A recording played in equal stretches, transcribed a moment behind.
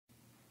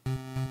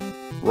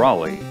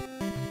Rollie,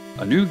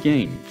 a new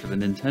game for the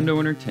Nintendo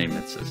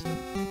Entertainment System.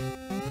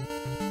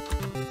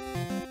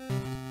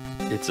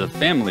 It's a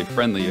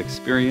family-friendly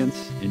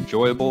experience,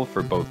 enjoyable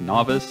for both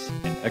novice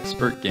and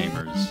expert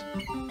gamers.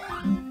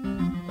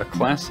 A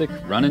classic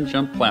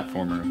run-and-jump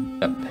platformer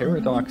that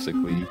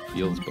paradoxically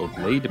feels both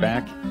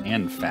laid-back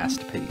and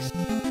fast-paced.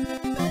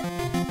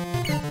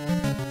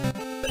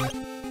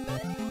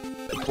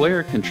 The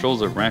player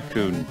controls a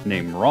raccoon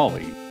named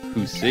Rollie,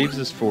 who saves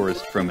his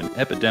forest from an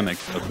epidemic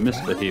of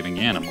misbehaving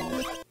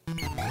animals.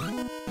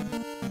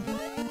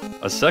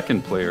 A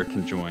second player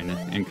can join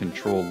and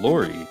control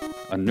Rollie,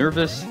 a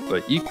nervous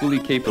but equally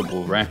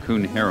capable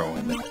raccoon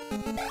heroine.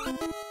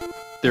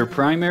 Their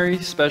primary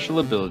special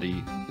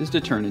ability is to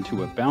turn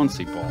into a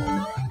bouncy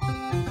ball.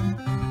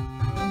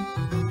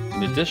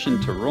 In addition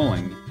to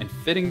rolling and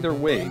fitting their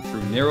way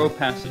through narrow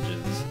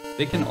passages,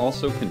 they can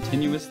also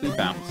continuously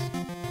bounce.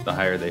 The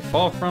higher they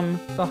fall from,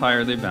 the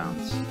higher they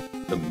bounce.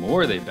 The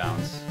more they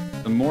bounce,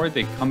 the more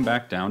they come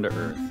back down to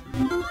earth.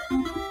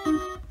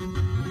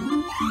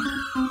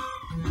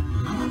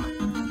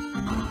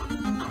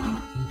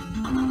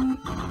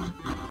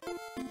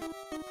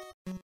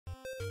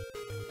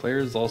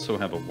 Players also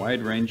have a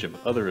wide range of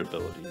other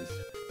abilities,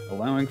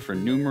 allowing for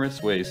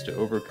numerous ways to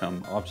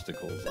overcome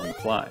obstacles on the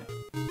fly.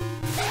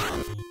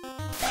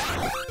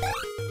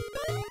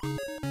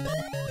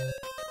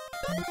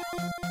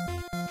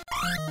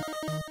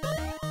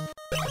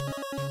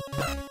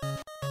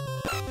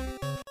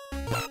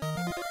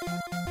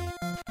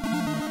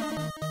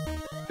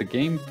 The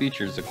game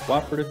features a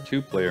cooperative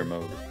two-player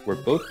mode, where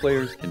both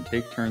players can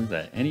take turns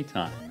at any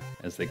time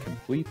as they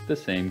complete the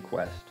same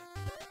quest.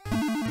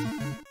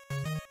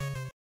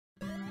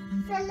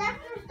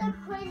 Select the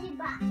crazy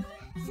box.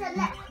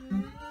 Select.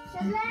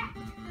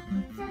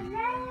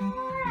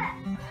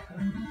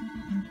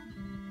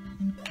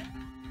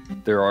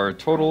 There are a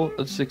total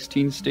of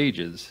 16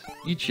 stages,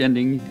 each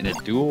ending in a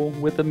duel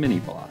with a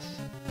mini-boss.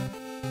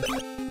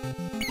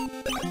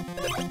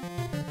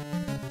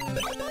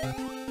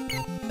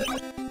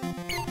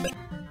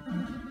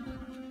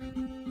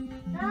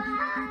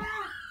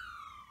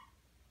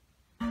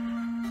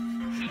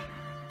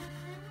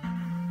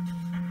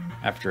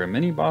 After a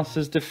mini-boss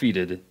is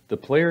defeated, the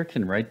player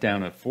can write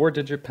down a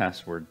 4-digit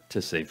password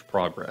to save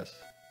progress.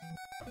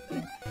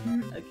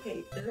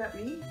 Okay, is that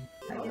me?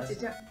 I get to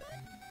jump.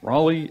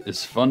 Rollie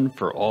is fun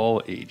for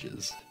all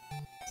ages.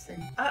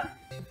 Up.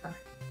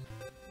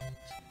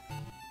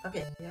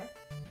 Okay, yeah.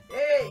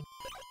 Hey!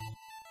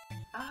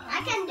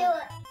 I can do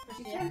it.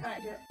 You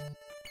can do it.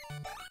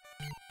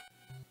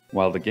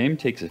 While the game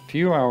takes a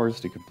few hours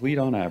to complete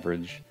on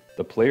average,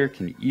 the player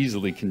can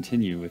easily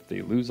continue if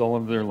they lose all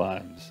of their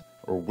lives,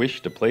 or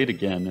wish to play it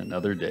again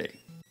another day.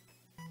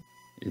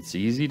 It's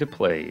easy to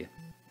play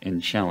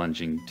and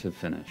challenging to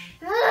finish.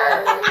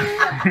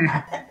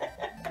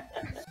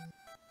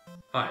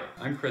 Hi,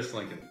 I'm Chris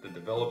Lincoln, the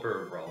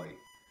developer of Rollie.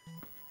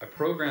 I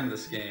programmed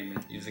this game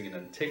using an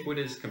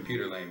antiquitous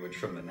computer language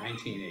from the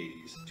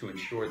 1980s to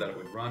ensure that it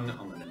would run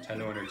on the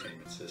Nintendo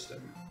Entertainment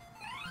System.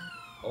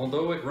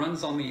 Although it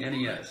runs on the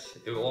NES,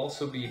 it will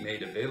also be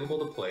made available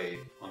to play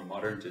on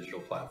modern digital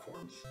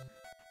platforms.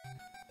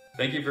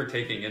 Thank you for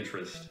taking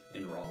interest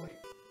in Rollie.